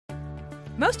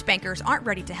Most bankers aren't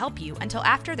ready to help you until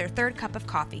after their third cup of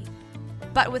coffee.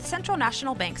 But with Central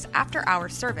National Bank's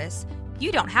after-hours service,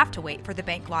 you don't have to wait for the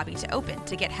bank lobby to open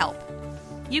to get help.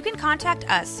 You can contact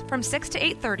us from 6 to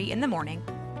 8:30 in the morning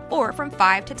or from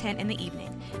 5 to 10 in the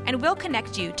evening, and we'll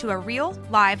connect you to a real,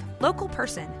 live, local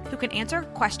person who can answer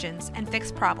questions and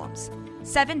fix problems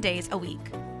 7 days a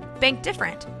week. Bank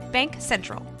different. Bank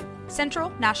Central. Central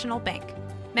National Bank.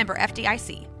 Member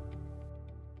FDIC.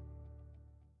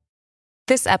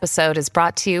 This episode is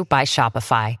brought to you by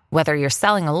Shopify. Whether you're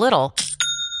selling a little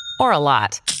or a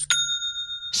lot,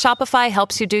 Shopify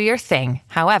helps you do your thing,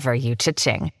 however you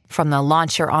cha-ching. From the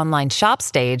launch your online shop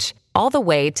stage, all the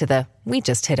way to the we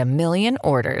just hit 1 million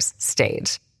orders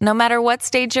stage. No matter what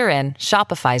stage you're in,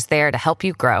 Shopify's there to help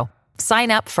you grow.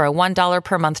 Sign up for a $1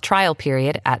 per month trial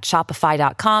period at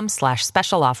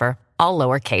shopify.com/special offer, all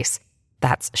lowercase.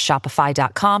 That's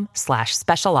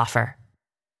shopify.com/special offer.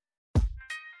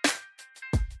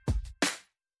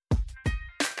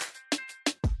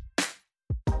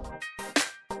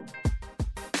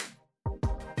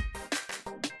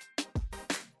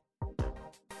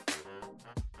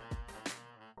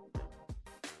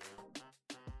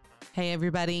 Hey,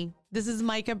 everybody. This is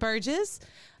Micah Burgess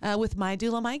with My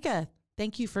Doula Micah.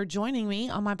 Thank you for joining me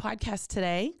on my podcast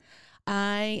today.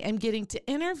 I am getting to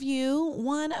interview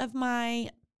one of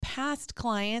my past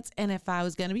clients, and if I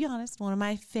was going to be honest, one of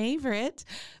my favorite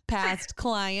past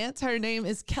clients. Her name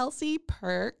is Kelsey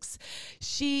Perks.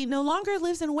 She no longer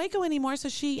lives in Waco anymore, so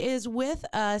she is with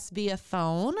us via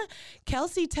phone.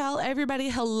 Kelsey, tell everybody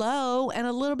hello and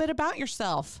a little bit about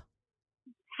yourself.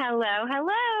 Hello.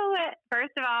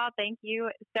 First of all, thank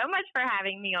you so much for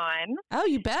having me on. Oh,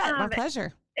 you bet. My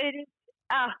pleasure. It's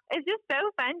just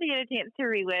so fun to get a chance to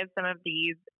relive some of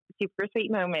these super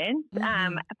sweet moments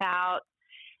about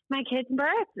my kids'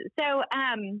 births. So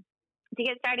to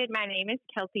get started, my name is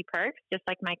Kelsey Perks, just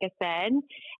like Micah said.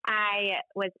 I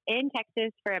was in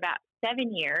Texas for about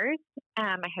 7 years.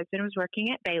 My husband was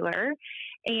working at Baylor,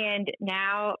 and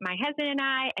now my husband and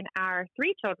I and our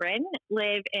 3 children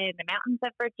live in the mountains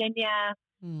of Virginia.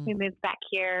 We moved back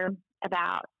here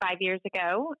about 5 years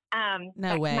ago.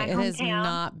 No way. It has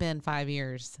not been 5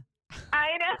 years.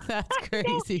 I know. That's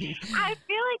crazy. I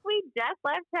feel like we just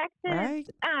left Texas. Right?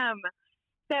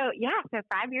 So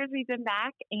 5 years we've been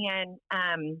back, and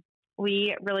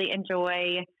we really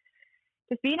enjoy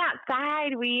just being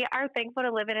outside. We are thankful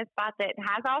to live in a spot that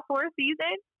has all 4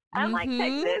 seasons, unlike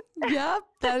Texas. Yep,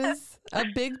 that is a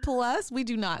big plus. We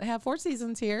do not have 4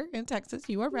 seasons here in Texas.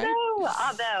 You are right. No,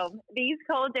 although these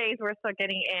cold days we're still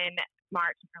getting in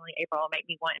March and early April make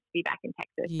me want to be back in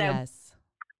Texas. Yes.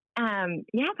 So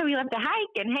we love to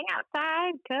hike and hang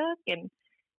outside, cook, and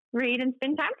read and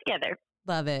spend time together.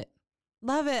 Love it.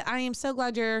 Love it. I am so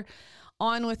glad you're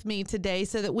on with me today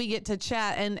so that we get to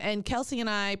chat. And Kelsey and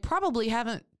I probably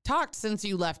haven't talked since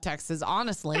you left Texas,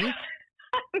 honestly.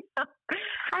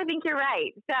 I think you're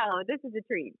right. So this is a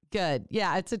treat. Good.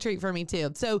 Yeah, it's a treat for me too.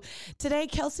 So today,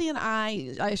 Kelsey and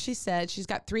I, as she said, she's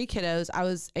got 3 kiddos. I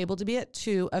was able to be at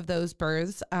 2 of those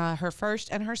births, her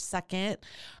first and her second.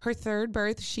 Her third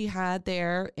birth she had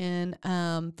there in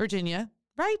Virginia,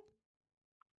 right?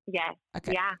 Yes.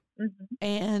 Okay. Yeah.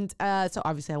 And so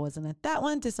obviously I wasn't at that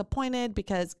one. Disappointed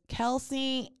because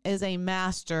Kelsey is a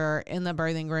master in the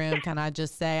birthing room. Can I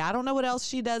just say, I don't know what else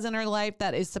she does in her life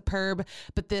that is superb,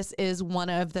 but this is one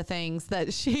of the things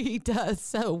that she does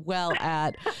so well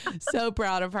at. So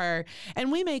proud of her.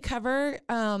 And we may cover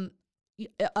a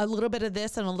little bit of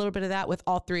this and a little bit of that with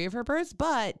all 3 of her births.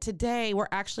 But today we're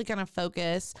actually going to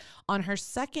focus on her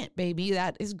second baby.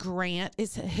 That is Grant.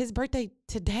 Is his birthday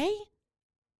today?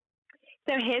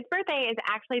 So his birthday is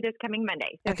actually this coming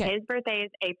Monday. So his birthday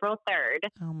is April 3rd.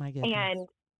 Oh, my goodness. And,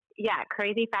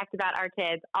 crazy fact about our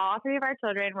kids. All 3 of our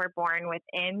children were born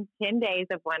within 10 days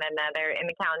of one another in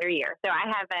the calendar year. So I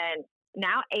have a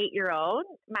now 8-year-old.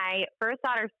 My first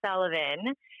daughter,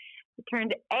 Sullivan,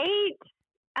 turned 8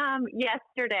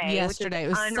 yesterday. Yesterday. It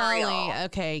was unreal. Sully.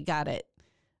 Okay, got it.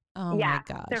 Oh, my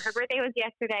gosh. So her birthday was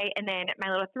yesterday. And then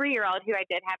my little 3-year-old, who I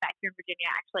did have back here in Virginia,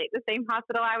 actually at the same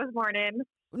hospital I was born in.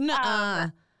 Nuh-uh.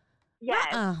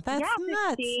 Yes. That's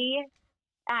nuts. She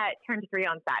turned 3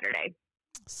 on Saturday.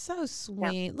 So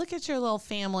sweet. Yep. Look at your little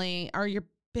family, or your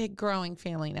big growing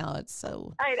family now. It's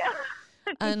so I know.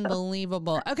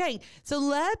 unbelievable. Okay, so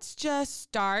let's just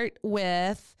start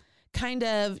with kind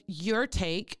of your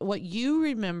take, what you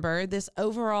remember, this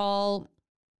overall,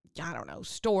 I don't know,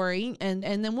 story, and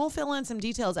then we'll fill in some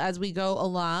details as we go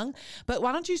along. But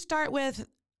why don't you start with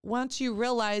once you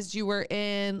realized you were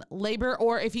in labor,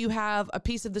 or if you have a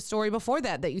piece of the story before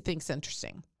that you think's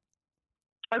interesting.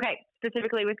 Okay,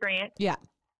 specifically with Grant? Yeah.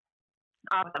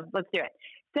 Awesome. Let's do it.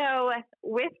 So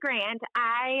with Grant,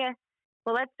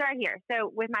 let's start here.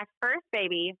 So with my first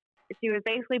baby, she was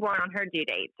basically born on her due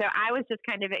date. So I was just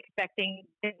kind of expecting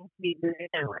things to be good.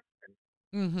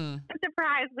 Mm-hmm. The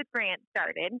surprise with Grant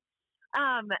started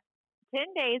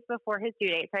 10 days before his due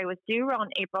date. So I was due on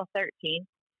April 13th.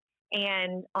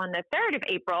 And on the 3rd of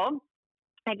April,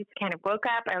 I just kind of woke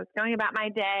up. I was going about my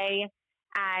day.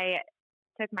 I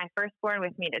took my firstborn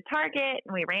with me to Target,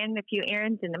 and we ran a few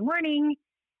errands in the morning.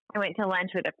 I went to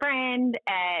lunch with a friend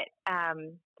at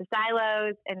the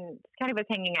Silos and just kind of was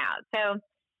hanging out. So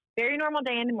very normal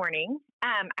day in the morning.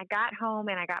 I got home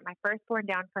and I got my firstborn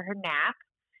down for her nap,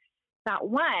 about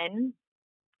 1,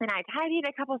 and I tidied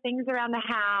a couple things around the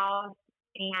house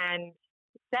and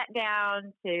sat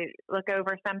down to look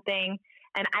over something.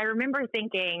 And I remember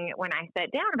thinking when I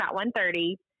sat down about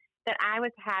 1:30 that I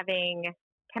was having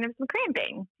kind of some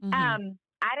cramping. Mm-hmm.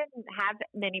 I didn't have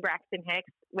many Braxton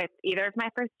Hicks with either of my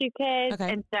first 2 kids.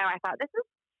 Okay. And so I thought this is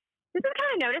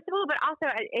kind of noticeable, but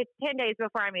also it's 10 days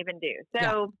before I'm even due.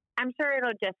 So I'm sure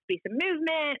it'll just be some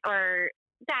movement or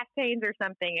back pains or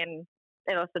something, and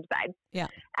it'll subside. Yeah.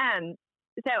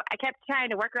 So I kept trying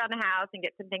to work around the house and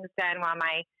get some things done while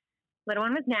my little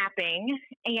one was napping.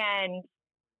 And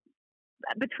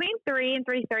between 3 and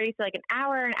 3:30, so like an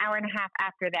hour and a half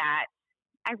after that,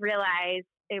 I realized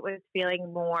it was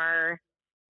feeling more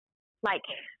like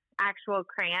actual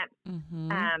cramps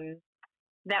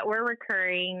that were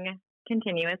recurring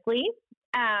continuously.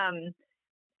 And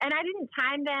I didn't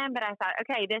time them, but I thought,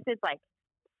 okay, this is like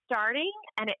starting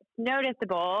and it's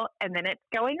noticeable, and then it's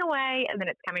going away, and then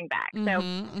it's coming back. So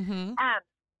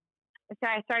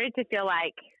I started to feel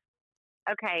like,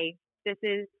 okay, this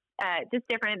is just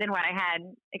different than what I had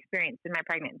experienced in my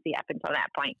pregnancy up until that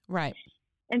point. Right.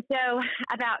 And so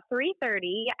about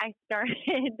 3:30, I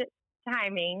started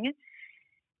timing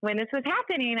when this was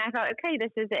happening. I thought, okay,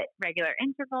 this is at regular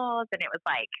intervals. And it was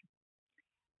like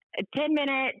 10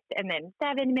 minutes and then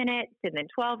 7 minutes and then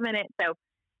 12 minutes. So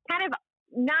kind of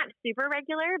not super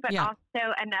regular, but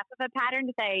also enough of a pattern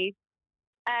to say,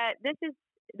 this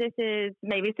is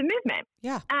maybe some movement.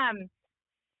 Yeah.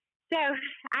 So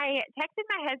I texted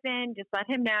my husband, just let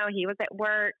him know he was at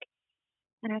work.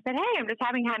 And I said, hey, I'm just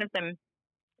having kind of some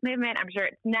movement. I'm sure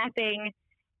it's nothing.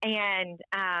 And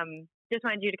just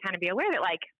wanted you to kind of be aware that,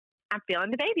 like, I'm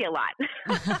feeling the baby a lot.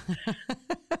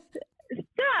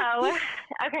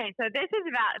 So this is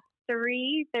about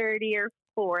 3:30 or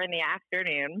 4 in the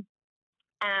afternoon.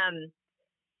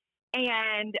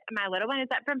 And my little one is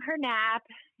up from her nap.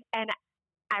 And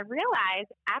I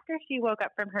realized after she woke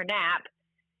up from her nap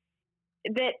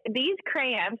that these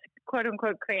cramps, quote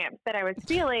unquote cramps, that I was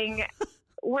feeling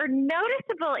were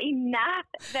noticeable enough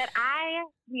that I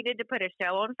needed to put a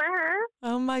show on for her.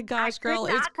 Oh my gosh, girl.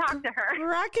 I could not talk to her.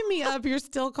 Cracking me up. You're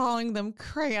still calling them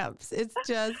cramps. It's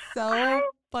just so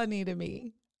funny to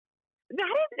me. That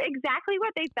is exactly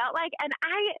what they felt like. And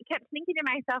I kept thinking to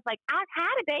myself, like, I've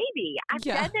had a baby. I've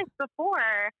done this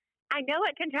before. I know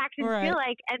what contractions feel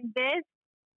like. And this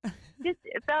just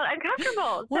felt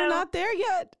uncomfortable. We're not there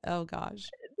yet. Oh gosh.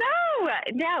 No.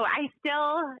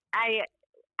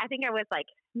 I think I was like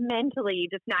mentally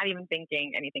just not even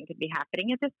thinking anything could be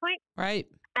happening at this point. Right.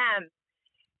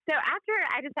 So after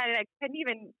I decided I couldn't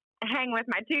even hang with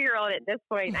my 2-year-old at this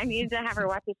point, I needed to have her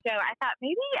watch the show. I thought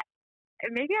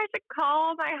maybe I should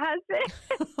call my husband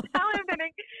and tell him that I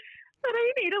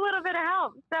need a little bit of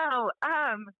help. So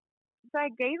I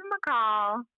gave him a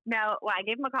call. I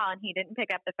gave him a call and he didn't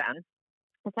pick up the phone.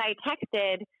 So I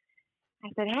texted. I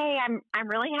said, hey, I'm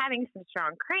really having some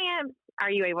strong cramps.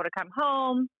 Are you able to come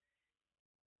home?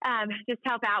 Just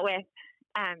help out with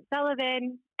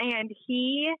Sullivan. And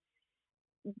he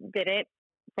didn't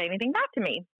say anything back to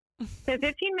me. So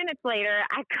 15 minutes later,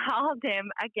 I called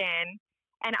him again.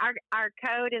 And our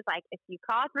code is like, if you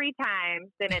call 3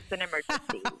 times, then it's an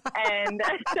emergency. And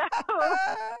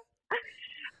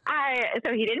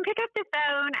so he didn't pick up the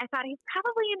phone. I thought he's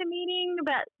probably in a meeting,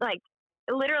 but like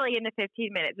literally in the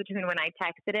 15 minutes between when I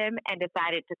texted him and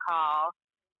decided to call,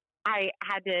 I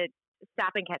had to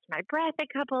stop and catch my breath a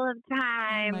couple of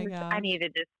times. Oh my gosh. I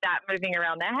needed to stop moving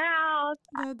around the house.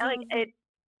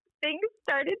 Things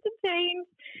started to change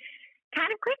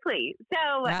kind of quickly.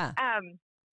 So,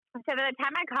 so by the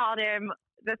time I called him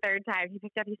the 3rd time, he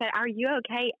picked up, he said, are you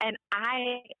okay? And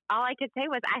all I could say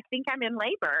was, I think I'm in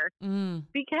labor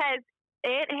because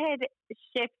it had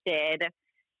shifted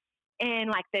in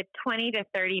like the 20 to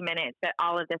 30 minutes that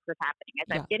all of this was happening. As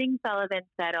I'm getting Sullivan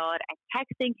settled, I'm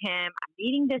texting him, I'm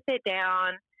needing to sit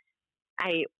down.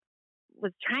 I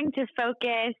was trying to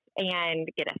focus and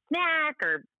get a snack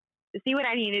or see what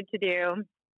I needed to do.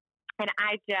 And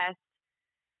I just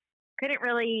couldn't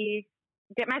really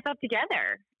get myself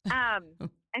together.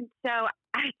 And so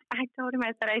I told him,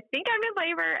 I said, I think I'm in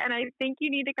labor and I think you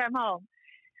need to come home.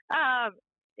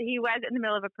 He was in the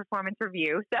middle of a performance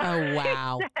review. So Oh,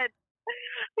 wow.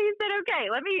 he said, okay,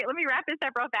 let me wrap this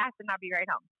up real fast and I'll be right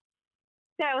home.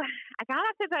 So I got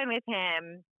off the phone with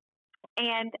him,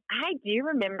 and I do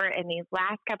remember in these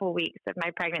last couple of weeks of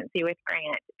my pregnancy with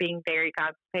Grant being very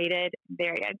constipated,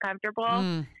 very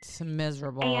uncomfortable. It's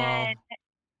miserable. And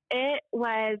it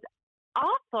was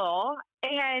awful.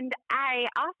 And I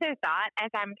also thought, as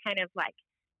I'm kind of like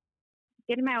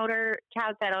getting my older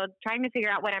child settled, trying to figure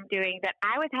out what I'm doing, that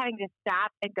I was having to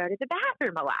stop and go to the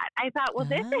bathroom a lot. I thought, well,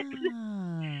 this is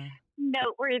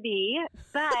noteworthy,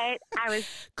 but I was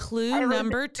clue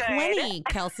number 20,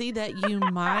 Kelsey, that you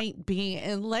might be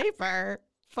in labor.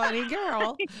 Funny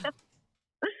girl.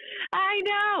 I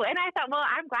know. And I thought, well,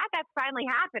 I'm glad that's finally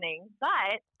happening.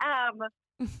 But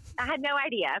I had no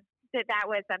idea that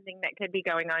was something that could be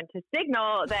going on to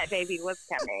signal that baby was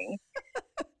coming.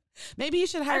 Maybe you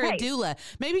should hire a doula.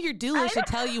 Maybe your doula should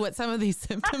tell you what some of these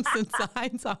symptoms and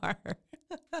signs are.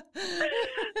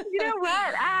 You know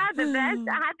what? I had the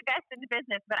best in the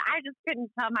business, but I just couldn't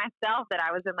tell myself that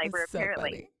I was in labor, so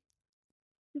apparently.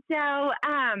 Funny. So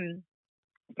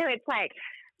it's like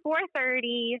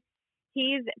 4:30.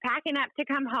 He's packing up to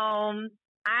come home.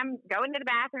 I'm going to the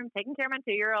bathroom, taking care of my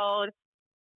 2-year-old.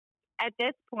 At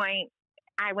this point,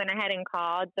 I went ahead and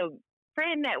called the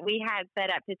friend that we had set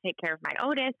up to take care of my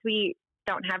oldest. We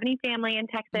don't have any family in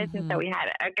Texas, and so we had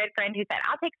a good friend who said,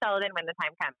 I'll take Sullivan when the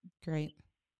time comes. Great.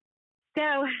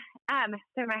 So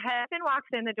my husband walks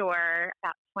in the door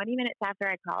about 20 minutes after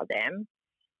I called him,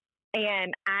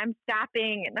 and I'm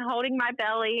stopping and holding my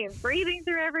belly and breathing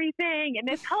through everything. And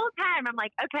this whole time, I'm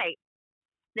like, okay,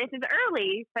 this is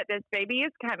early, but this baby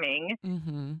is coming.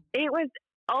 Mm-hmm. It was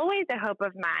always a hope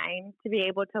of mine to be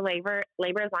able to labor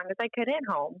as long as I could at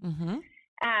home. Mm-hmm.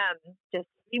 Just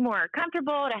be more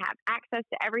comfortable, to have access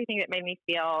to everything that made me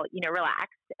feel,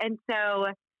 relaxed. And so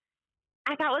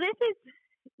I thought, well,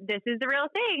 this is the real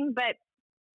thing, but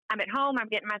I'm at home, I'm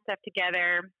getting my stuff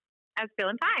together. I was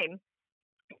feeling fine.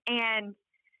 And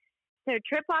so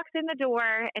Tripp walks in the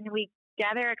door and we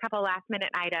gather a couple last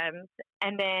minute items,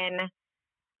 and then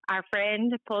our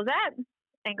friend pulls up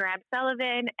and grabs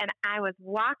Sullivan, and I was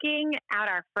walking out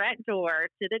our front door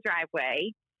to the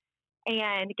driveway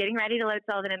and getting ready to load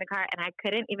Sullivan in the car, and I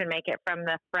couldn't even make it from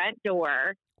the front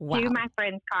door to my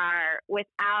friend's car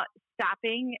without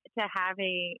stopping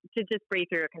to just breathe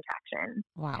through a contraction.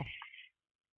 Wow.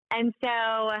 And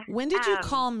so when did you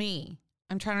call me?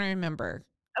 I'm trying to remember.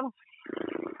 Oh,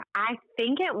 I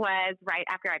think it was right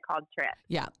after I called Tripp.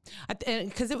 Yeah.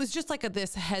 Because it was just like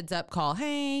this heads up call.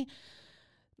 Hey,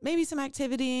 maybe some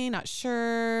activity, not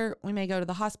sure. We may go to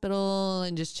the hospital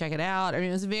and just check it out. I mean,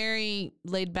 it was very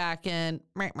laid back and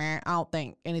I don't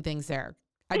think anything's there.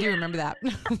 I do remember that.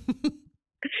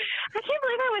 I can't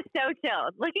believe I was so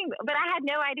chilled but I had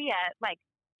no idea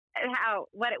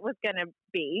what it was going to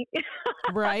be.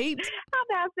 Right. How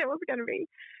fast it was going to be.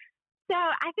 So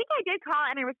I think I did call,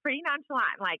 and I was pretty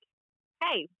nonchalant, like,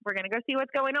 hey, we're going to go see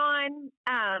what's going on.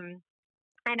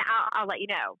 And I'll let you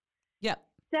know. Yep.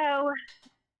 So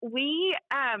we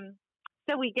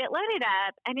get loaded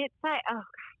up, and it's like,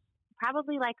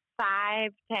 probably like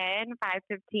 5:10,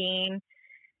 5:15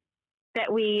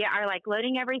 that we are like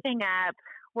loading everything up.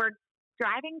 We're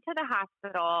driving to the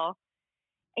hospital,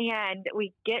 and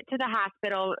we get to the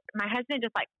hospital. My husband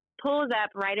just like pulls up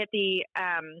right at the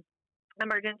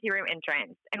emergency room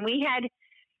entrance, and we had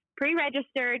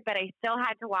pre-registered, but I still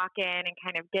had to walk in and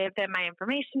kind of give them my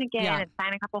information again and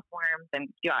sign a couple forms and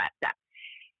do all that stuff.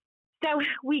 So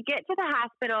we get to the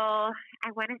hospital.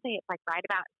 I want to say it's like right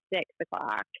about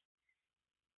 6:00,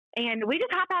 and we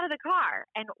just hop out of the car,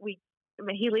 and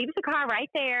he leaves the car right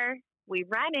there. We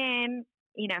run in.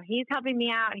 He's helping me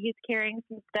out, and he's carrying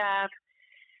some stuff.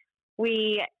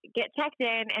 We get checked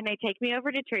in, and they take me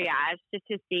over to triage just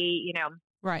to see,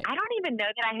 Right. I don't even know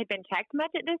that I had been checked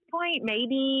much at this point.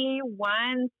 Maybe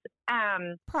once.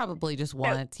 Probably just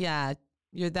once. Yeah.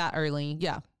 You're that early.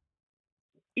 Yeah.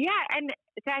 Yeah. And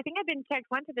so I think I've been checked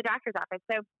once at the doctor's office.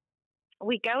 So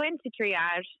we go into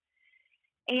triage,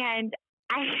 and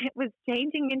I was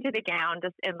changing into the gown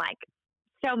just in like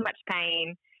so much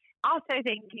pain. Also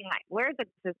thinking like, where's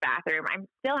this bathroom? I'm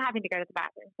still having to go to the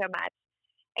bathroom so much.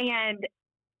 And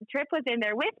Tripp was in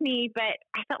there with me, but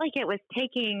I felt like it was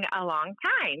taking a long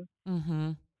time.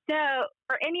 Mm-hmm. So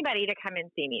for anybody to come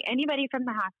and see me, anybody from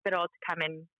the hospital to come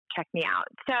and check me out.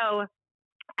 So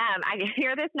I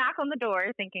hear this knock on the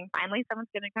door thinking, finally someone's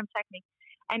going to come check me.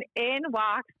 And in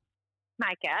walks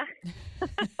Micah.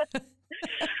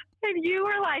 And you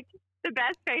were like the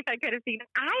best face I could have seen.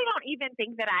 I don't even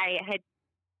think that I had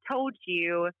told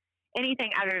you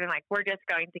anything other than like, we're just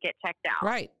going to get checked out.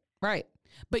 Right.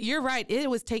 But you're right. It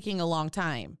was taking a long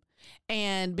time.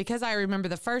 And because I remember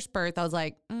the first birth, I was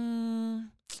like,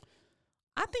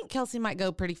 I think Kelsey might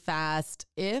go pretty fast.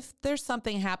 If there's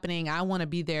something happening, I want to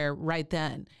be there right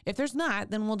then. If there's not,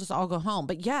 then we'll just all go home.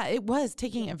 But yeah, it was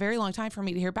taking a very long time for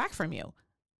me to hear back from you.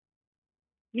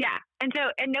 Yeah. And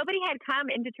nobody had come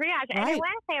into triage. And I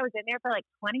want to say I was in there for like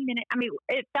 20 minutes. I mean,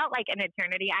 it felt like an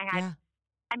eternity. I had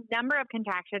a number of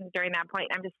contractions during that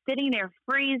point. I'm just sitting there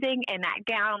freezing in that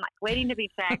gown, like waiting to be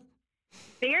checked,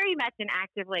 very much in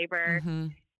active labor. Mm-hmm.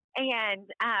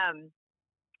 And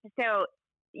so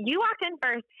you walked in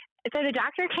first. So the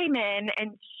doctor came in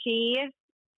and she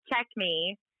checked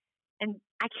me. And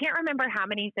I can't remember how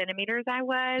many centimeters I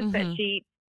was, but she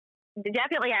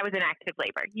definitely, I was in active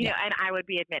labor, you know, and I would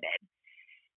be admitted.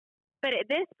 But at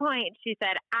this point, she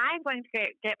said, I'm going to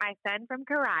get my son from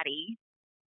karate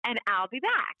and I'll be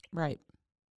back. Right.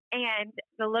 And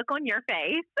the look on your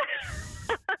face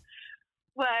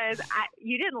was,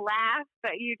 you didn't laugh,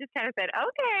 but you just kind of said,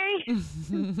 okay.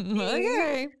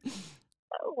 Okay.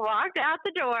 Walked out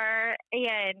the door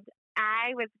and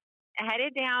I was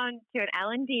headed down to an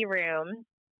L&D room.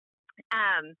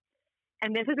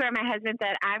 And this is where my husband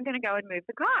said, I'm going to go and move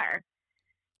the car.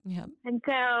 Yep. And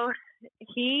so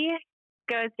he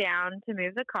goes down to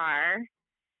move the car,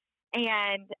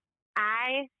 and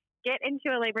I get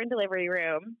into a labor and delivery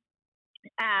room,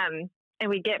 and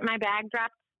we get my bag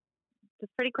dropped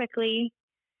just pretty quickly.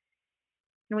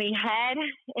 And we head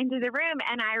into the room,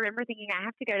 and I remember thinking, I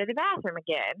have to go to the bathroom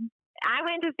again. I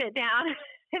went to sit down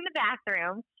in the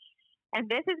bathroom, and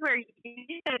this is where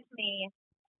you said to me,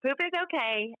 poop is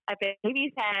okay. A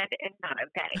baby's head is not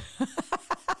okay.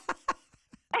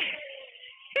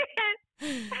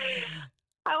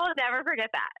 I will never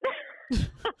forget that.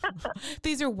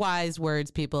 These are wise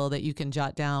words, people, that you can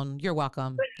jot down. You're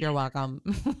welcome. You're welcome.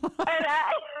 I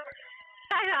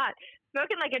know.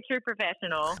 Spoken like a true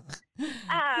professional.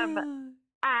 I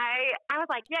was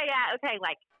like, yeah, okay.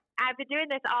 Like, I've been doing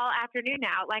this all afternoon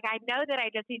now. Like, I know that I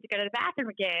just need to go to the bathroom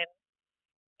again.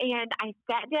 And I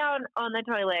sat down on the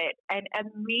toilet, and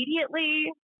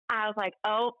immediately I was like,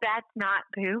 oh, that's not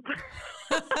poop.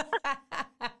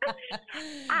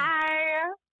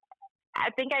 I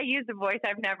think I used a voice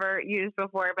I've never used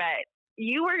before, but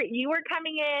you were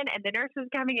coming in and the nurse was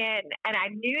coming in, and I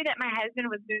knew that my husband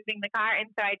was moving the car. And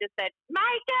so I just said,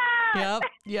 Micah.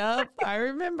 Yep. I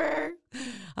remember.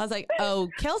 I was like, oh,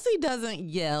 Kelsey doesn't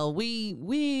yell.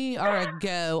 We are a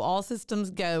go. All systems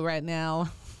go right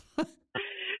now.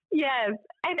 Yes.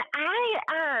 And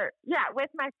with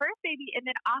my first baby, and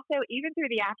then also even through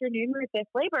the afternoon with this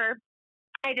labor,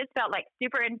 I just felt like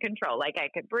super in control. Like I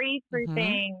could breathe through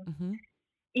things. Mm-hmm.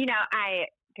 You know, I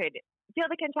could feel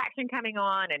the contraction coming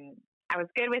on, and I was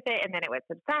good with it, and then it would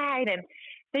subside. And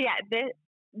so,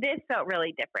 this felt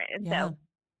really different. And so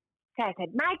I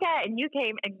said, Micah, and you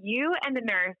came, and you and the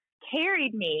nurse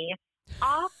carried me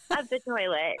off of the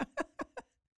toilet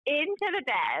into the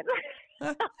bed.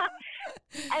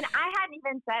 And I hadn't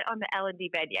even sat on the L&D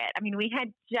bed yet. I mean, we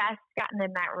had just gotten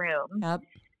in that room. Yep.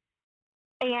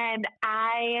 And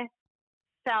I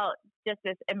felt just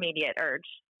this immediate urge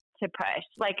to push.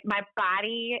 Like my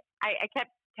body, I kept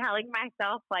telling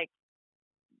myself, like,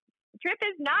 Trip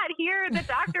is not here. The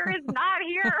doctor is not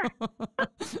here.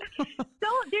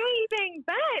 Don't do anything.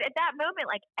 But at that moment,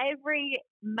 like every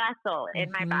muscle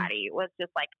in my body was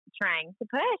just like trying to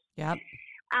push. Yep.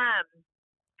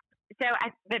 So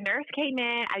the nurse came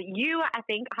in. I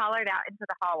think, hollered out into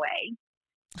the hallway.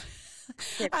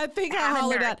 I think I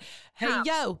hollered out, hey,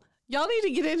 yo, y'all need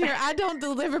to get in here. I don't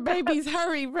deliver babies.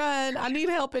 Hurry, run. I need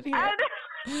help in here.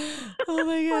 Oh,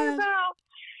 my gosh.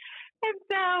 And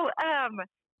so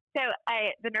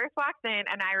the nurse walks in,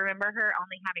 and I remember her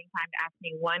only having time to ask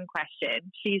me one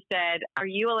question. She said, are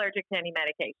you allergic to any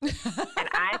medication? And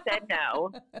I said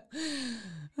no.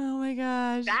 Oh, my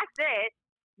gosh. That's it.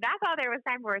 That's all there was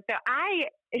time for. So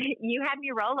you had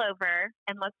me roll over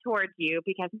and look towards you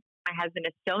because my husband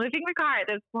is still moving the car at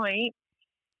this point.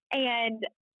 And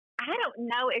I don't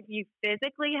know if you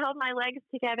physically held my legs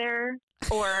together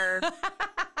or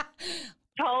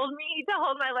told me to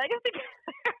hold my legs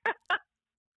together.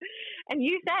 And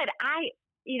you said, I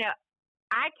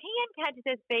can catch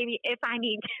this baby if I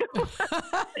need to.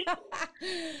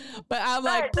 But I'm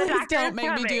like, please don't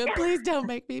make me do it. Please don't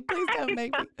make me. Please don't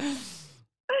make me.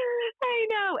 I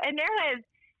know. And there was,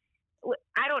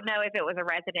 I don't know if it was a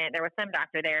resident. There was some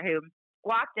doctor there who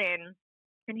walked in,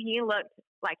 and he looked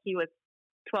like he was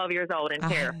 12 years old and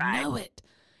terrified. I know it.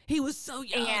 He was so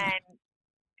young. And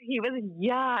he was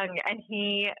young and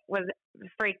he was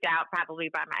freaked out probably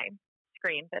by my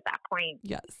screams at that point.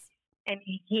 Yes. And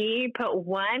he put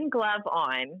one glove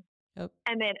on. Yep.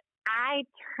 And then I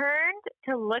turned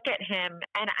to look at him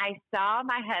and I saw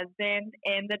my husband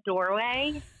in the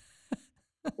doorway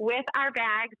with our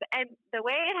bags. And the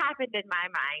way it happened in my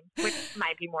mind, which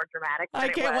might be more dramatic than I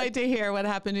can't wait to hear what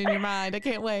happened in your mind. I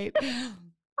can't wait.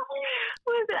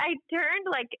 Was that I turned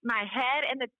like my head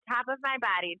and the top of my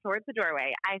body towards the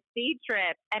doorway. I see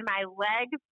Trip and my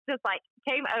legs just like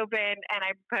came open and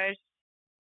I pushed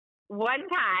one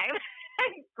time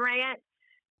and Grant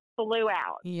flew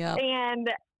out. Yep. And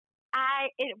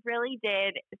it really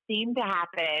did seem to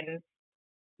happen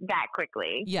that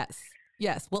quickly. Yes.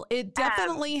 Yes. Well, it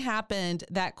definitely happened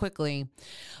that quickly.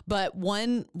 But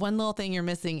one little thing you're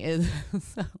missing is,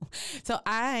 so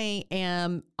I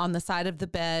am on the side of the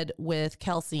bed with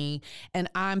Kelsey and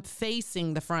I'm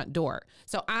facing the front door.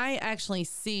 So I actually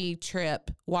see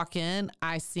Trip walk in.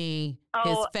 I see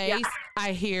his face. Yeah.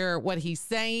 I hear what he's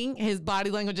saying, his body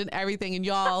language and everything. And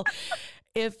y'all,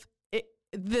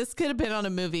 this could have been on a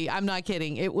movie. I'm not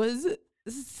kidding. It was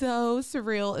so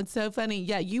surreal and so funny.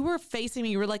 Yeah, you were facing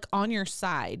me. You were like on your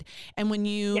side. And when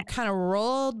you kind of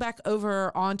rolled back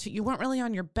over you weren't really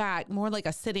on your back, more like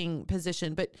a sitting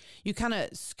position, but you kind of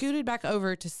scooted back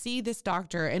over to see this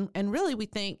doctor. And really, we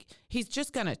think he's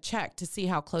just going to check to see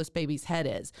how close baby's head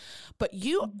is. But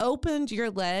you opened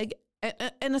your leg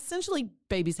and essentially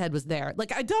baby's head was there.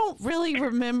 Like, I don't really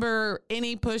remember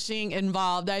any pushing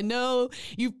involved. I know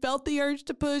you felt the urge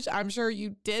to push. I'm sure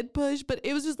you did push, but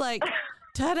it was just like,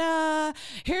 ta-da,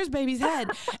 here's baby's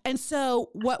head. And so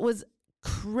what was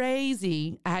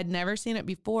crazy, I had never seen it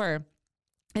before,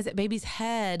 is that baby's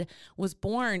head was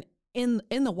born in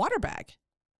the water bag.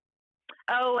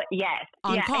 Oh, yes.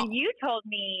 Yeah. Call. And you told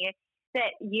me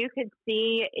that you could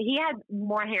see he had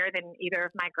more hair than either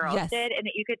of my girls did, and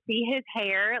that you could see his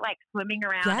hair like swimming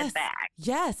around his back.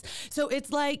 Yes. So it's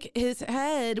like his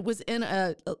head was in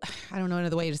I don't know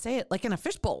another way to say it, like in a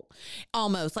fishbowl,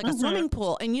 almost like a swimming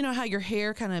pool. And you know how your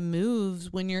hair kind of moves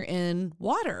when you're in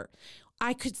water.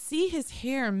 I could see his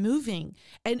hair moving,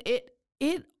 and it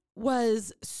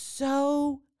was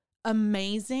so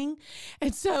amazing.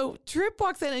 And so Trip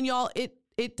walks in, and y'all, it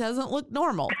doesn't look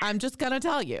normal. I'm just going to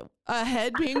tell you. A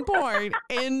head being born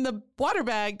in the water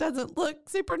bag doesn't look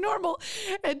super normal.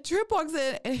 And Trip walks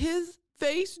in and his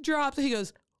face drops. And he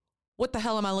goes, "What the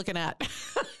hell am I looking at?"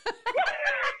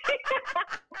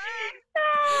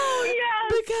 Oh,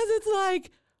 yes. Because it's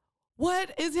like,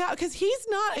 what is that? Because he's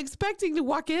not expecting to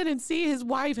walk in and see his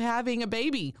wife having a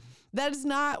baby. That is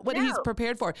not what he's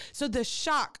prepared for. So the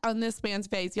shock on this man's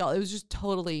face, y'all, it was just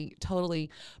totally, totally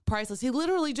priceless. He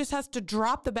literally just has to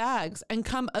drop the bags and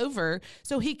come over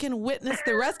so he can witness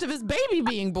the rest of his baby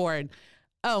being born.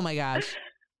 Oh my gosh.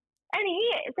 And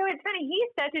so it's funny, he's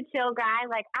such a chill guy.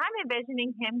 Like, I'm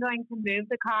envisioning him going to move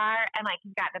the car and like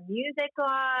he's got the music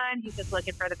on. He's just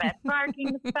looking for the best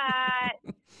parking spot.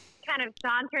 Kind of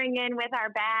sauntering in with our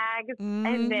bags.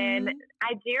 And then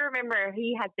I do remember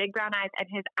he had big brown eyes and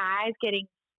his eyes getting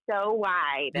so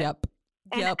wide. Yep.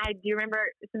 And I do remember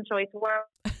some choice words.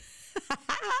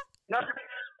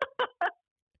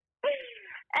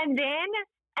 And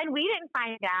we didn't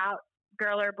find out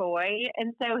girl or boy.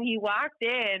 And so he walked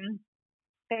in,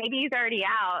 baby's already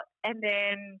out. And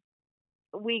then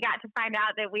we got to find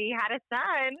out that we had a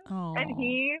son. Aww. And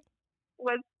he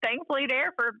was thankfully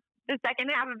there for the second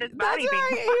half of his body. That's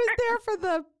right. He was there for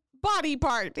the body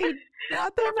part. He's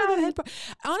not there for the head part.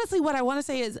 Honestly, what I want to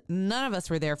say is none of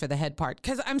us were there for the head part.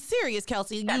 Because I'm serious,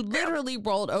 Kelsey. You literally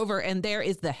rolled over and there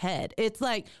is the head. It's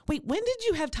like, wait, when did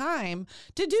you have time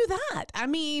to do that? I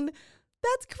mean,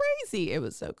 that's crazy. It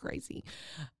was so crazy.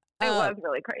 It was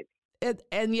really crazy.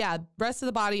 And yeah, rest of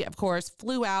the body, of course,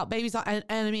 flew out. Babies, and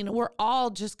I mean, we're all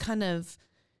just kind of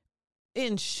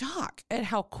in shock at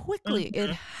how quickly it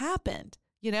happened.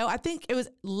 You know, I think it was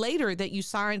later that you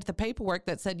signed the paperwork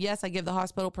that said, yes, I give the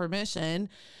hospital permission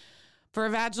for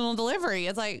a vaginal delivery.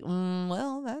 It's like,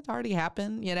 well, that already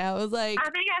happened. You know, it was like,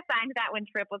 I think I signed that when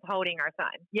Trip was holding our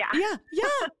son. Yeah.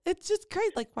 Yeah. It's just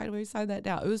crazy. Like, why do we sign that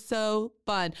now? It was so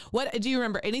fun. What do you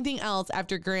remember? Anything else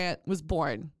after Grant was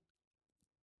born?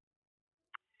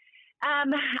 I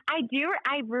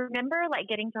remember like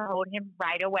getting to hold him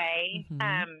right away.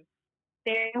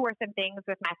 There were some things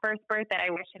with my first birth that I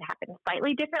wish had happened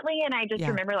slightly differently. And I just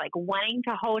remember like wanting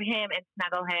to hold him and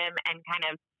snuggle him and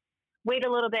kind of wait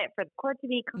a little bit for the cord to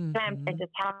be clamped and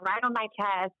just have him right on my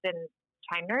chest and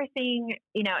try nursing,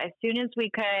 you know, as soon as we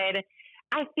could.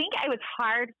 I think it was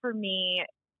hard for me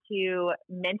to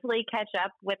mentally catch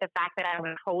up with the fact that I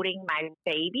was holding my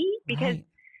baby because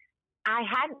I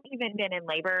hadn't even been in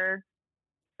labor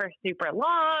for super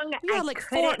long. Yeah, I like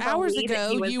couldn't 4 hours believe that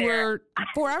he ago, was you there. were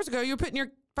 4 hours ago, you were putting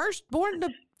your firstborn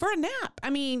for a nap. I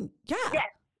mean, yeah. Yes.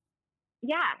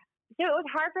 Yeah. So it was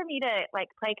hard for me to like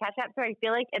play catch up. So I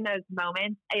feel like in those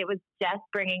moments, it was just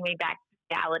bringing me back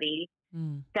to reality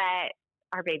that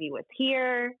our baby was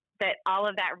here, that all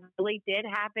of that really did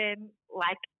happen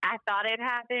like I thought it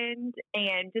happened,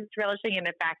 and just relishing in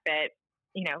the fact that,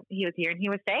 you know, he was here and he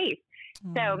was safe.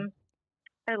 So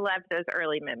I loved those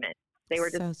early moments. They were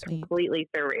just completely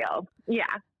surreal. Yeah.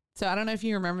 So I don't know if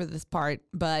you remember this part,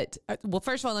 but well,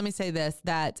 first of all, let me say this,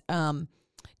 that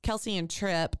Kelsey and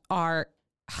Tripp are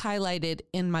highlighted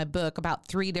in my book about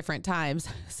 3 different times.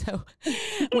 So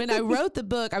when I wrote the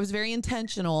book, I was very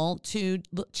intentional to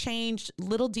change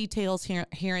little details here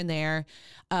and there.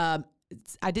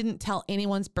 I didn't tell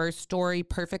anyone's birth story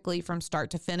perfectly from start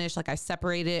to finish. Like I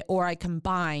separated or I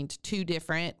combined 2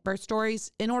 different birth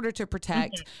stories in order to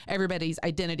protect everybody's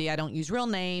identity. I don't use real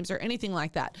names or anything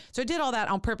like that. So I did all that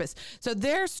on purpose. So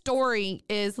their story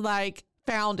is like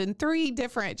found in 3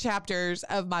 different chapters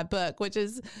of my book, which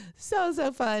is so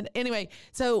fun. Anyway,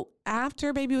 so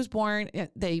after baby was born,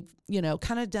 they, you know,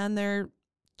 kind of done their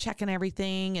checking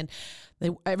everything, and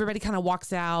everybody kind of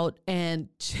walks out, and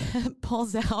Chip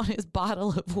pulls out his bottle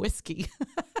of whiskey.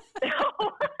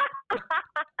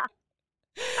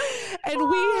 And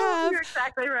we have, you're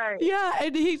exactly right. Yeah.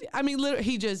 And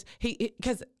literally,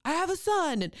 because I have a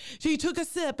son, and he took a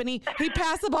sip and he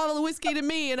passed the bottle of whiskey to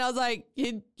me. And I was like,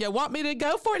 you want me to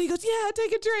go for it? He goes, yeah,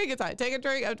 take a drink. It's like, take a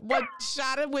drink. One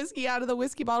shot of whiskey out of the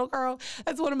whiskey bottle, Carl.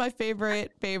 That's one of my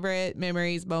favorite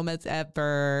memories, moments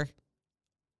ever.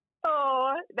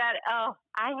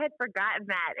 I had forgotten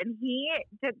that. And he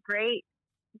took great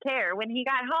care when he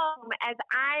got home, as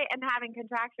I am having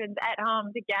contractions at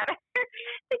home together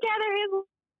his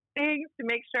things to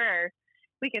make sure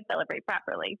we could celebrate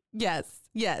properly. Yes.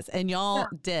 And y'all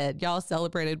did. Y'all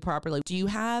celebrated properly. Do you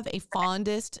have a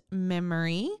fondest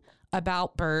memory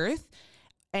about birth?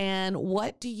 And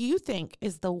what do you think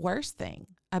is the worst thing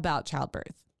about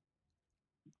childbirth?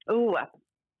 Ooh,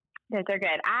 those are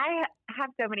good. I have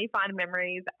so many fond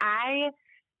memories. I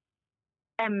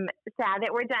am sad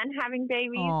that we're done having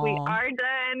babies. Aww. We are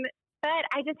done. But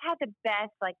I just had the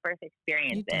best birth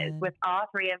experiences with all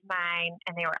 3 of mine,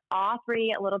 and they were all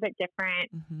 3 a little bit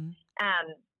different.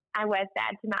 I was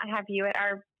sad to not have you at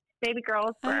our baby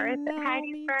girl's birth,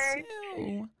 Heidi's birth.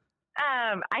 Too.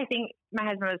 I think my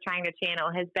husband was trying to channel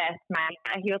his best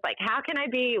Micah. He was like, "How can I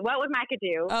be? What would Micah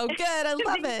do?" Oh, good! I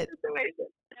love it. So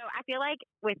I feel like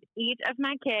with each of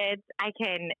my kids, I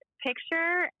can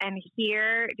picture and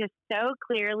hear just so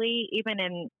clearly, even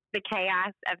in the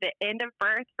chaos of the end of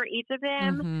birth for each of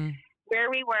them,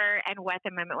 where we were and what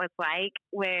the moment was like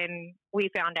when we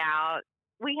found out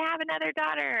we have another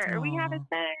daughter or we have a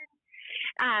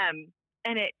son.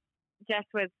 And it just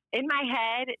was in my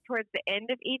head towards the end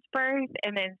of each birth,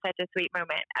 and then such a sweet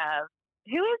moment of,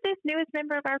 who is this newest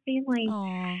member of our family?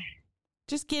 Aww.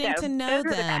 Just getting to know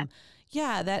them.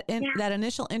 Yeah, that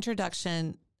initial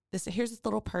introduction. Here's this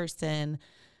little person.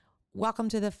 Welcome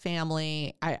to the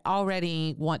family. I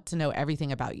already want to know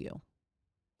everything about you.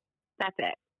 That's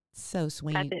it. So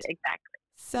sweet. That's it, exactly.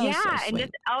 So sweet. And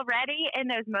just already in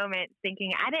those moments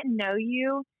thinking, I didn't know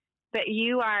you, but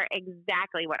you are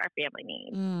exactly what our family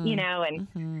needs, you know,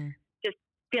 and just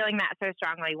feeling that so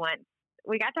strongly once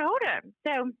we got to hold him.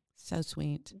 So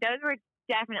sweet. Those were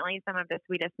definitely some of the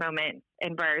sweetest moments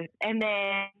in birth. And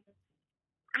then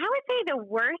I would say the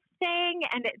worst thing,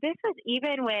 and this was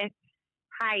even with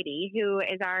Heidi, who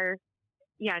is our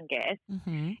youngest,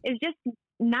 is just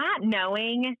not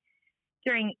knowing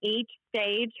during each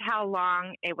stage how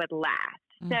long it would last.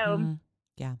 So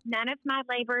none of my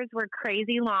labors were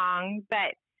crazy long,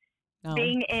 but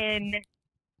being in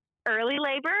early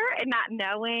labor and not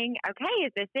knowing, okay,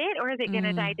 is this it or is it going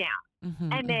to die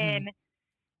down? And then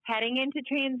heading into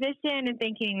transition and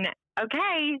thinking,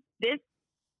 okay, this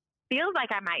feels like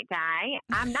I might die.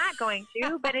 I'm not going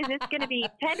to, but is this going to be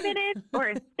 10 minutes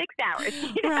or 6 hours?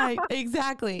 You know? Right.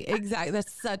 Exactly.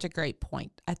 That's such a great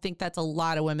point. I think that's a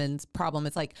lot of women's problem.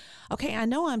 It's like, okay, I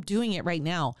know I'm doing it right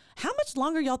now. How much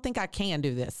longer y'all think I can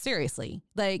do this? Seriously.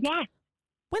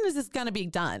 When is this going to be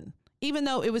done? Even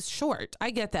though it was short. I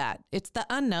get that. It's the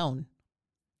unknown.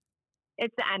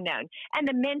 It's the unknown and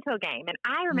the mental game. And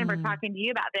I remember talking to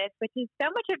you about this, which is so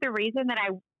much of the reason that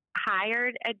I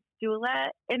hired a doula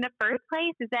in the first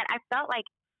place, is that I felt like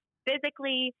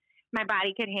physically my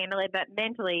body could handle it, but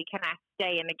mentally, can I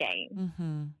stay in the game?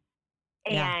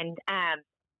 And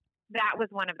that was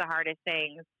one of the hardest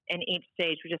things in each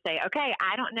stage, was just say, okay,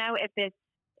 I don't know if this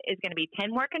is going to be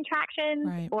 10 more contractions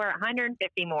Right. or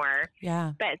 150 more.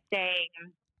 Yeah. But staying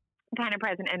kind of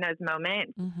present in those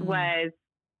moments Mm-hmm. was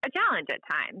a challenge at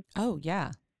times. Oh,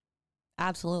 yeah.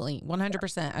 Absolutely.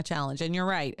 100% a challenge. And you're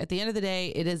right. At the end of the day,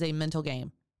 it is a mental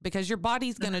game because your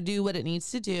body's going to do what it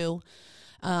needs to do.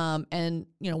 And,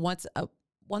 you know, once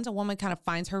a woman kind of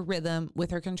finds her rhythm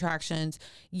with her contractions,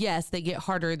 yes, they get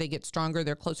harder, they get stronger,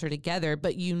 they're closer together,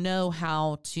 but you know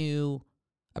how to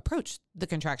approach the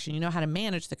contraction. You know how to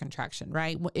manage the contraction,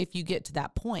 right? If you get to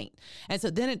that point. And so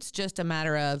then it's just a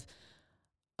matter of,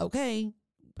 okay,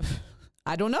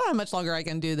 I don't know how much longer I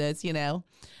can do this, you know?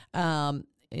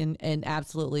 And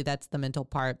absolutely, that's the mental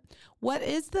part. What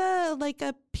is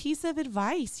a piece of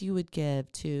advice you would give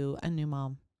to a new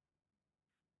mom?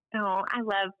 Oh, I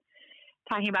love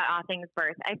talking about all things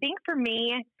birth. I think for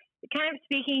me, kind of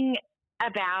speaking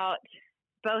about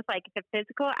both like the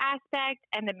physical aspect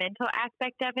and the mental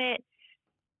aspect of it,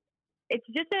 it's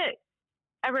just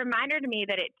a reminder to me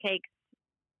that it takes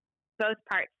both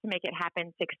parts to make it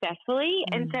happen successfully.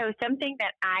 And so something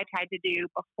that I tried to do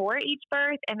before each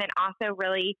birth and then also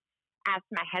really asked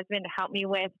my husband to help me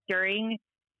with during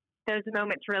those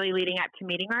moments really leading up to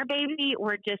meeting our baby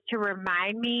were just to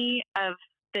remind me of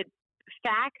the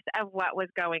facts of what was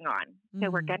going on. So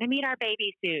we're going to meet our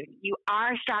baby soon. You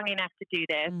are strong enough to do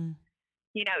this.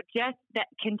 You know, just that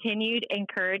continued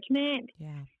encouragement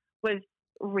was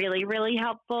really, really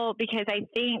helpful because I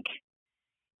think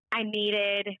I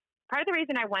needed, part of the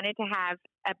reason I wanted to have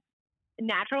a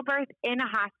natural birth in a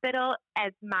hospital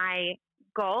as my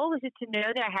goal was just to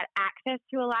know that I had access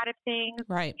to a lot of things.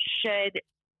 Right. Should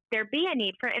there be a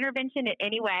need for intervention in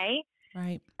any way?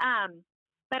 Right.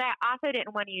 But I also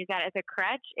didn't want to use that as a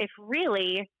crutch if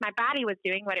really my body was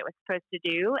doing what it was supposed to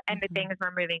do and the things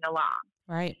were moving along.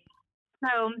 Right.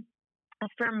 So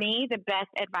for me, the best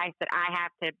advice that I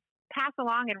have to pass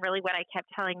along and really what I kept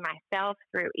telling myself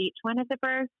through each one of the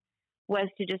births was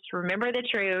to just remember the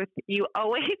truth. You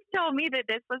always told me that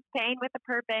this was pain with a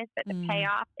purpose, that the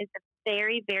payoff is the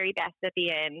very, very best at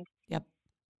the end. Yep.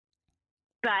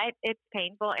 But it's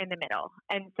painful in the middle.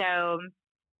 And so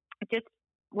just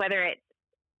whether it's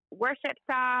worship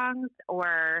songs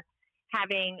or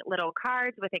having little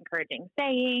cards with encouraging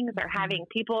sayings or having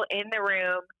people in the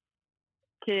room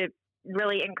to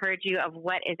really encourage you of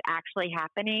what is actually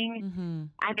happening.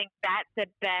 I think that's the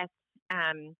best,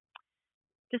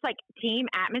 just like team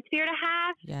atmosphere to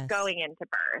have going into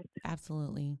birth.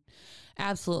 Absolutely.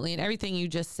 Absolutely. And everything you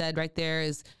just said right there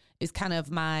is kind of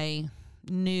my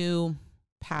new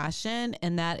passion.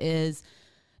 And that is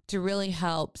to really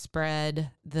help spread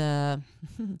the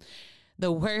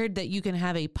word that you can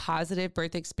have a positive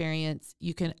birth experience.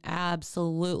 You can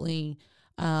absolutely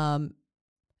want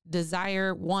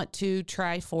to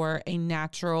try for a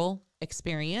natural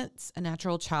experience, a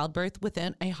natural childbirth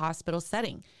within a hospital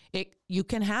setting. You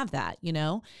can have that, you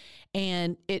know,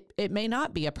 and it may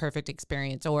not be a perfect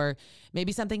experience, or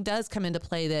maybe something does come into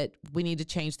play that we need to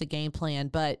change the game plan,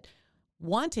 but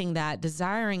wanting that,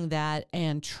 desiring that,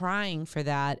 and trying for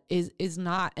that is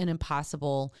not an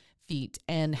impossible feat.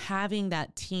 And having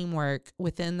that teamwork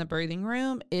within the birthing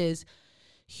room is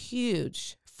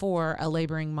huge for a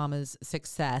laboring mama's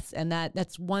success. And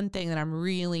that's one thing that I'm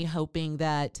really hoping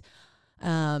that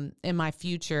in my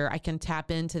future, I can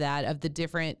tap into that, of the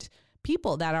different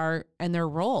people that are and their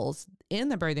roles in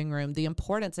the birthing room, the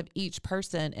importance of each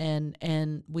person.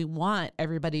 And we want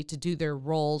everybody to do their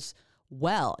roles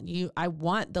well. I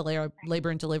want the labor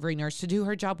and delivery nurse to do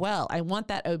her job well. I want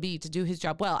that OB to do his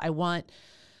job well.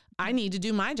 I need to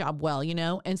do my job well, you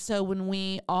know? And so when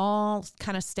we all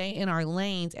kind of stay in our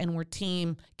lanes and we're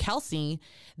team Kelsey,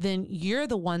 then you're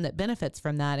the one that benefits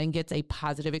from that and gets a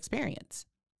positive experience.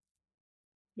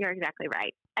 You're exactly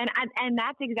right. And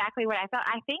that's exactly what I felt.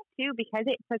 I think too, because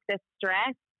it took the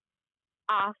stress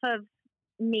off of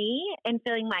me and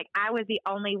feeling like I was the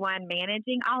only one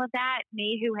managing all of that,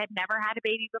 me who had never had a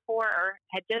baby before or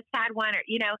had just had one, or,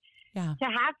 you know, to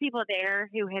have people there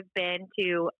who have been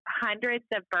to hundreds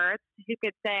of births who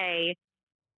could say,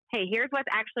 hey, here's what's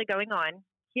actually going on.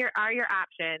 Here are your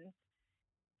options.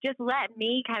 Just let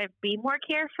me kind of be more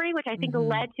carefree, which I think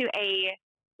led to a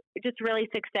just really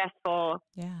successful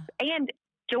and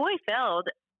joy-filled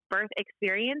birth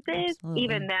experiences,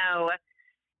 even though,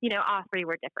 you know, all three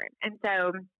were different. And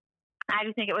so I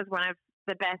just think it was one of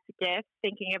the best gifts,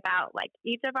 thinking about like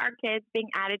each of our kids being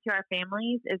added to our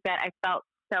families, is that I felt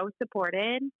so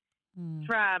supported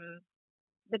from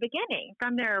the beginning,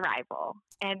 from their arrival.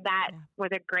 And that was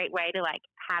a great way to like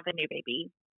have a new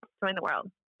baby join the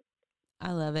world.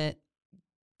 I love it.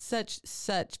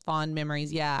 such fond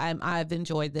memories. Yeah, I've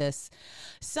enjoyed this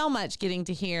so much, getting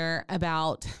to hear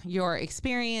about your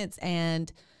experience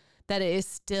and that it is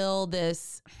still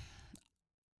this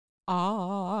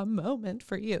moment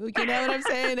for you. You know what I'm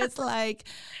saying? It's like,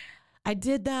 I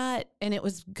did that and it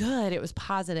was good. It was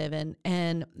positive,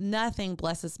 and nothing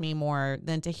blesses me more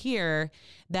than to hear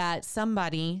that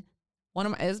somebody,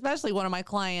 especially one of my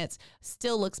clients,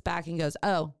 still looks back and goes,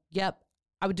 "Oh, yep,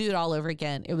 I would do it all over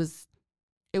again. It was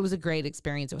a great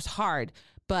experience. It was hard,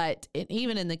 but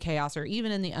even in the chaos or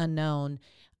even in the unknown,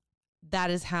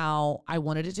 that is how I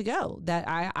wanted it to go. That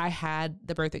I had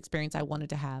the birth experience I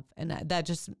wanted to have, and that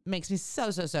just makes me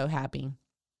so happy."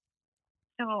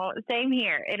 Oh, same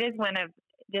here. It is one of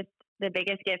just the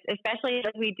biggest gifts, especially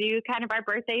as we do kind of our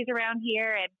birthdays around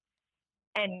here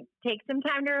and take some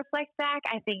time to reflect back.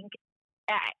 I think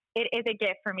it is a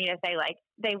gift for me to say, like,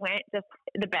 they went just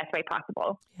the best way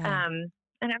possible. Yeah. And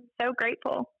I'm so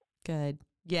grateful. Good.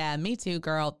 Yeah, me too,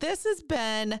 girl. This has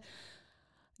been,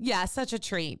 such a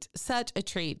treat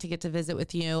to get to visit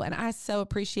with you. And I so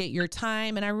appreciate your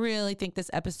time. And I really think this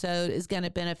episode is going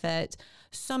to benefit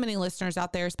so many listeners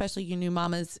out there, especially you new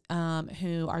mamas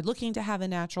who are looking to have a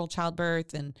natural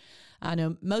childbirth. And I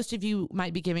know most of you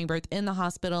might be giving birth in the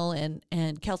hospital,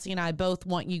 and Kelsey and I both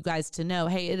want you guys to know,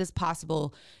 hey, it is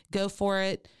possible. Go for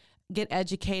it. Get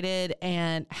educated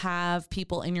and have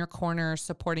people in your corner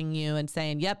supporting you and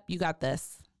saying, yep, you got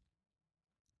this.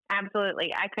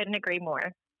 Absolutely. I couldn't agree more.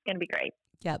 It's going to be great.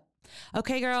 Yep.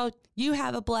 Okay, girl, you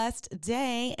have a blessed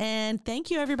day, and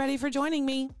thank you everybody for joining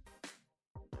me.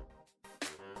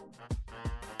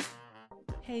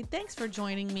 Hey, thanks for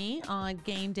joining me on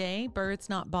Game Day, Birds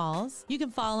Not Balls. You can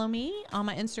follow me on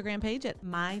my Instagram page at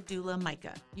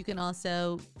MyDoulaMicah. You can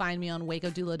also find me on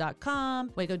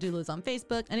WacoDoula.com. Waco Doula is on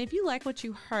Facebook. And if you like what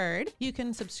you heard, you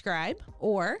can subscribe,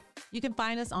 or you can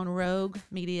find us on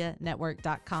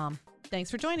RogueMediaNetwork.com. Thanks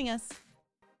for joining us.